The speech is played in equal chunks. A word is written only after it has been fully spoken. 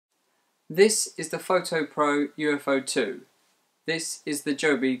This is the Fotopro uFO 2. This is the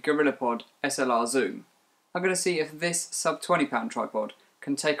Joby GorillaPod SLR-Zoom. I'm going to see if this sub £20 tripod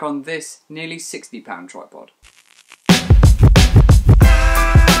can take on this nearly £60 tripod.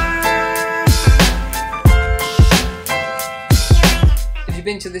 If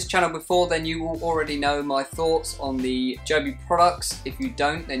you've been to this channel before, then you will already know my thoughts on the Joby products. If you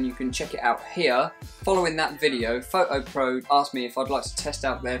don't, then you can check it out here. Following that video, Fotopro asked me if I'd like to test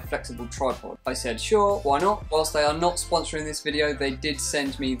out their flexible tripod. I said sure, why not? Whilst they are not sponsoring this video, they did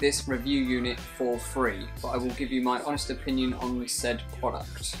send me this review unit for free, but I will give you my honest opinion on said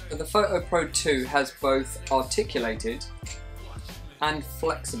product. So the Fotopro 2 has both articulated and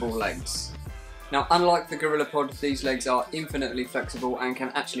flexible legs. Now, unlike the GorillaPod, these legs are infinitely flexible and can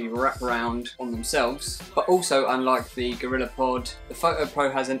actually wrap around on themselves. But also, unlike the GorillaPod, the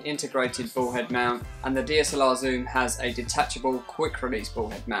Fotopro has an integrated bullhead mount and the DSLR-Zoom has a detachable quick-release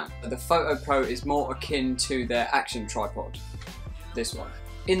bullhead mount. The Fotopro is more akin to their action tripod, this one.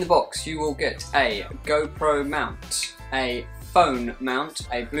 In the box, you will get a GoPro mount, a phone mount,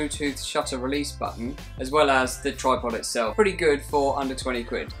 a Bluetooth shutter release button, as well as the tripod itself. Pretty good for under 20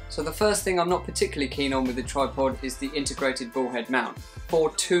 quid. So the first thing I'm not particularly keen on with the tripod is the integrated bullhead mount,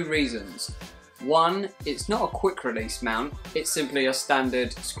 for two reasons. One, it's not a quick release mount, it's simply a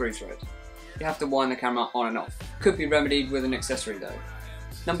standard screw thread. You have to wind the camera on and off. Could be remedied with an accessory though.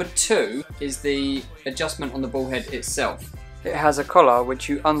 Number two is the adjustment on the bullhead itself. It has a collar which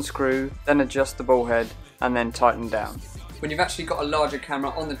you unscrew, then adjust the bullhead and then tighten down. When you've actually got a larger camera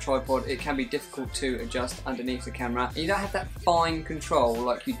on the tripod, it can be difficult to adjust underneath the camera. And you don't have that fine control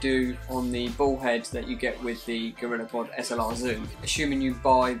like you do on the bullhead that you get with the GorillaPod SLR-Zoom, assuming you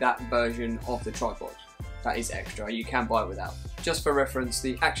buy that version of the tripod. That is extra, you can buy it without. Just for reference,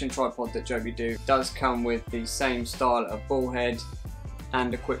 the action tripod that Joby do does come with the same style of bullhead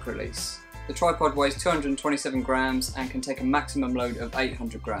and a quick release. The tripod weighs 227 grams and can take a maximum load of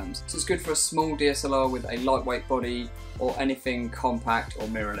 800 grams. So it's good for a small DSLR with a lightweight body, or anything compact or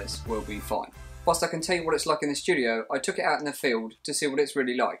mirrorless will be fine. Whilst I can tell you what it's like in the studio, I took it out in the field to see what it's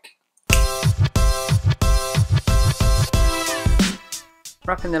really like.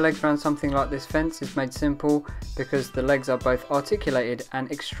 Wrapping the legs around something like this fence is made simple because the legs are both articulated and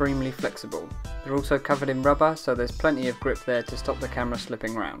extremely flexible. They're also covered in rubber, so there's plenty of grip there to stop the camera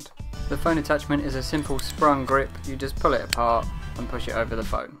slipping around. The phone attachment is a simple sprung grip. You just pull it apart and push it over the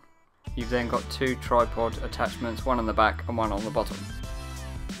phone. You've then got two tripod attachments, one on the back and one on the bottom.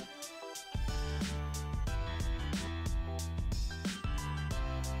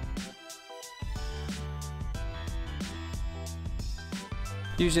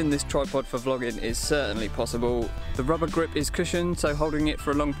 Using this tripod for vlogging is certainly possible. The rubber grip is cushioned, so holding it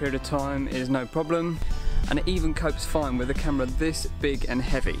for a long period of time is no problem. And it even copes fine with a camera this big and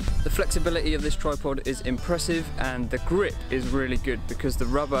heavy. The flexibility of this tripod is impressive and the grip is really good because the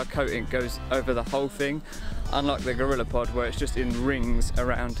rubber coating goes over the whole thing, unlike the GorillaPod where it's just in rings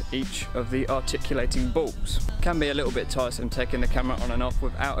around each of the articulating balls. It can be a little bit tiresome taking the camera on and off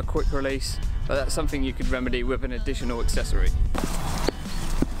without a quick release, but that's something you could remedy with an additional accessory.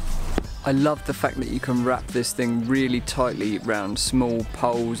 I love the fact that you can wrap this thing really tightly around small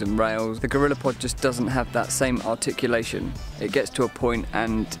poles and rails. The GorillaPod just doesn't have that same articulation. It gets to a point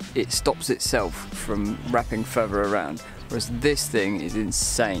and it stops itself from wrapping further around, whereas this thing is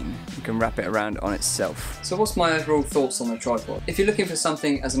insane. You can wrap it around on itself. So what's my overall thoughts on the tripod? If you're looking for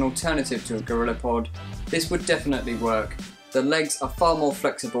something as an alternative to a GorillaPod, this would definitely work. The legs are far more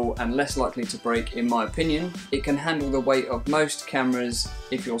flexible and less likely to break in my opinion. It can handle the weight of most cameras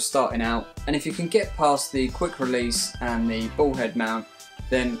if you're starting out, and if you can get past the quick release and the bullhead mount,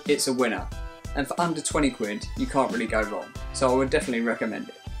 then it's a winner. And for under 20 quid, you can't really go wrong. So I would definitely recommend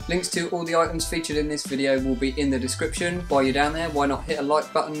it. Links to all the items featured in this video will be in the description. While you're down there, why not hit a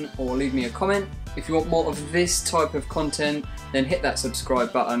like button or leave me a comment. If you want more of this type of content, then hit that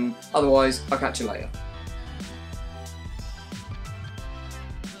subscribe button. Otherwise, I'll catch you later.